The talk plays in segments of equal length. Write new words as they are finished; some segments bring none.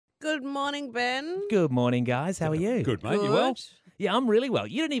Good morning, Ben. Good morning, guys. How are you? Good, mate. You well? Yeah, I'm really well.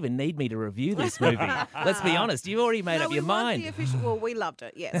 You don't even need me to review this movie. Let's be honest. You've already made up your mind. We loved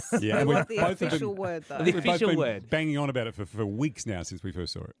it, yes. Yeah, we we've want the both official word, though. The We've official both been word. banging on about it for weeks now since we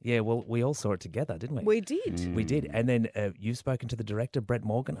first saw it. Yeah, well, we all saw it together, didn't we? We did. We did. And then you've spoken to the director, Brett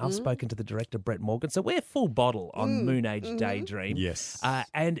Morgan. I've spoken to the director, Brett Morgan. So we're full bottle on Moonage Daydream. Yes.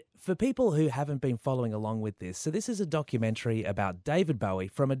 And for people who haven't been following along with this, so this is a documentary about David Bowie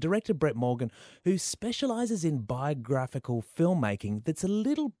from a director, Brett Morgan, who specialises in biographical filmmaking that's a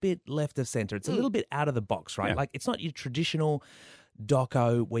little bit left of centre. It's a little bit out of the box, right? Yeah. Like, it's not your traditional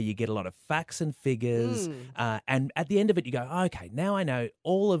doco where you get a lot of facts and figures, and at the end of it you go, okay, now I know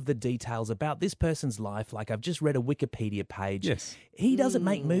all of the details about this person's life, like I've just read a Wikipedia page. Yes. He doesn't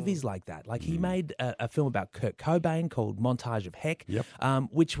make movies like that. Like, he made a film about Kurt Cobain called Montage of Heck, Yep.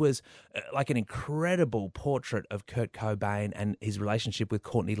 which was like an incredible portrait of Kurt Cobain and his relationship with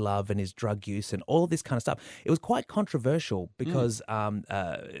Courtney Love and his drug use and all of this kind of stuff. It was quite controversial because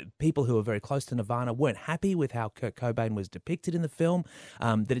people who were very close to Nirvana weren't happy with how Kurt Cobain was depicted in the film,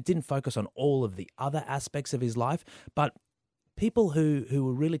 that it didn't focus on all of the other aspects of his life. But people who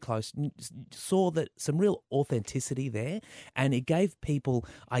were really close saw that some real authenticity there, and it gave people,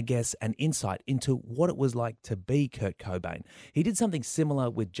 I guess, an insight into what it was like to be Kurt Cobain. He did something similar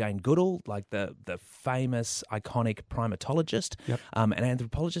with Jane Goodall, like the famous, iconic primatologist, an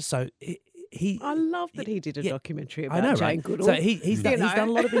anthropologist. So I love that he did a documentary I about know, Jane right? Goodall. So he's done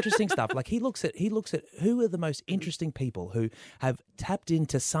a lot of You know. interesting stuff. Like, he looks at who are the most interesting people who have tapped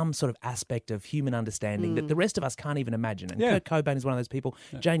into some sort of aspect of human understanding that the rest of us can't even imagine. And Kurt Cobain is one of those people.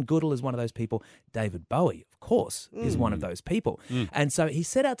 Jane Goodall is one of those people. David Bowie, of course, is one of those people. And so he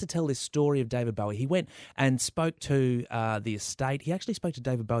set out to tell this story of David Bowie. He went and spoke to the estate. He actually spoke to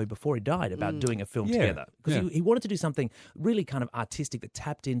David Bowie before he died about doing a film together, because he wanted to do something really kind of artistic that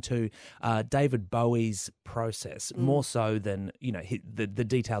tapped into David Bowie's process more so than, you know, the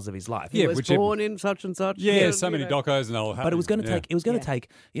details of his life. He was born in such and such. Yeah, so many docos and all. But it was going to take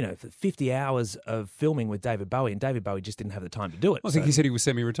you know, 50 hours of filming with David Bowie, and David Bowie just didn't have the time to do it. I think he said he was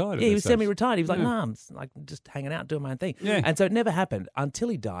semi-retired. Yeah, he was semi-retired. He was like, nah, I'm like just hanging out, doing my own thing. Yeah. And so it never happened until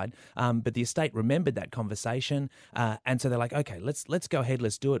he died. But the estate remembered that conversation, and so they're like, okay, let's go ahead,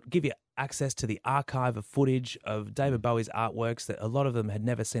 let's do it. Give you access to the archive of footage of David Bowie's artworks that a lot of them had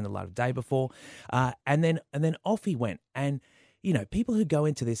never seen the light of day before, and then off he went. And you know, people who go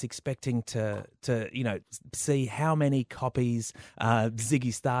into this expecting to you know, see how many copies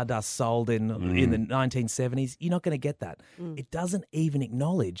Ziggy Stardust sold in the 1970s, you're not going to get that. It doesn't even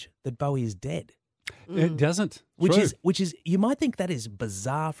acknowledge that Bowie is dead. It doesn't. Which True. is you might think that is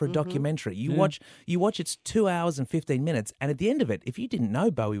bizarre for a documentary. You watch it's 2 hours and 15 minutes, and at the end of it, if you didn't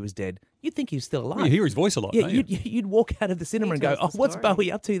know Bowie was dead, you'd think he was still alive. You hear his voice a lot, Yeah, don't you? you'd walk out of the cinema and go, tells "Oh, the what's story.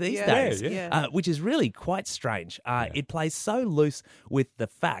 Bowie up to these days?" Yeah. Which is really quite strange. It plays so loose with the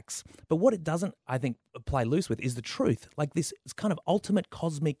facts, but what it doesn't, I think, play loose with is the truth. Like, this kind of ultimate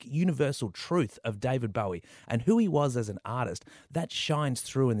cosmic universal truth of David Bowie and who he was as an artist, that shines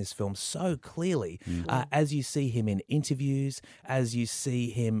through in this film so clearly, as you see him in interviews, as you see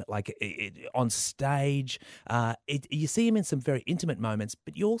him like on stage. You see him in some very intimate moments,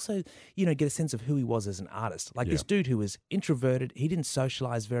 but you also, you know, get a sense of who he was as an artist. Like, this dude who was introverted, he didn't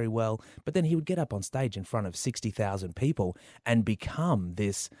socialize very well, but then he would get up on stage in front of 60,000 people and become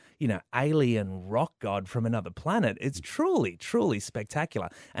this, you know, alien rock god from another planet. It's truly, truly spectacular.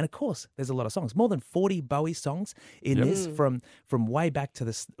 And of course, there's a lot of songs, more than 40 Bowie songs in this, from way back to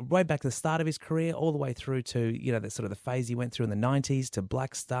the start of his career all the way through to, you know, the sort of the phase he went through in the 90s to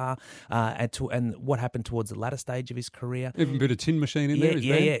Black Star, and what happened towards the latter stage of his career. Even a bit of Tin Machine in there.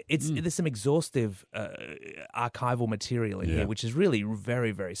 Yeah. There's some exhaustive archival material in here, which is really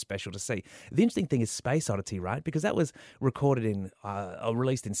very, very special to see. The interesting thing is Space Oddity, right? Because that was recorded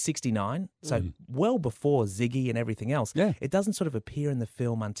released in '69, so well before Ziggy and everything else. Yeah. It doesn't sort of appear in the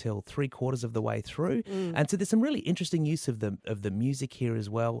film until 3/4 of the way through, and so there's some really interesting use of the music here as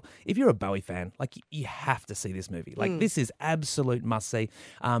well. If you're a Bowie fan, like, you have to see this movie. Like, this is absolute must see.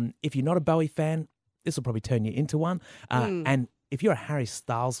 If you're not a Bowie fan, this will probably turn you into one. And if you're a Harry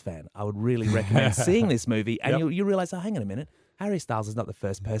Styles fan, I would really recommend seeing this movie. And you realize, oh, hang on a minute, Harry Styles is not the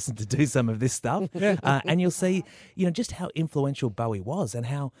first person to do some of this stuff. And you'll see, you know, just how influential Bowie was and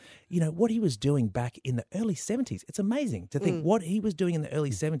how, you know, what he was doing back in the early 70s. It's amazing to think what he was doing in the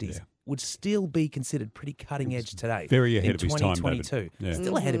early 70s would still be considered pretty cutting edge today. Very ahead in of his time, 2022. David. Yeah.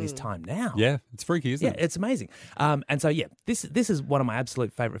 Still ahead of his time now. Yeah, it's freaky, isn't it? Yeah, it's amazing. And so, this is one of my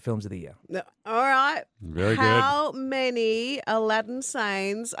absolute favourite films of the year. All right. Very good. How many Aladdin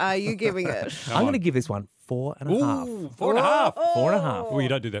Sanes are you giving it? I'm going to give this one 4 and a half. Ooh, 4.5. 4.5. Well, you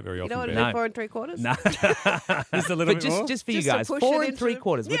don't do that very You often, don't want to Ben. do 4 3/4? No. Just a little But bit more. just for you Just to guys, push 4 it and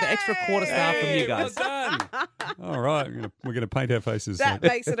 3/4 with the extra Yay! quarter star from you guys. Well done. All right, we're going to paint our faces. That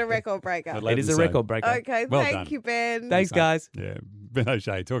makes it a record breaker. I'd It love is to a say. record breaker. Okay, Well thank done. you, Ben. Thanks, guys. Yeah, Ben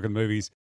O'Shea talking movies.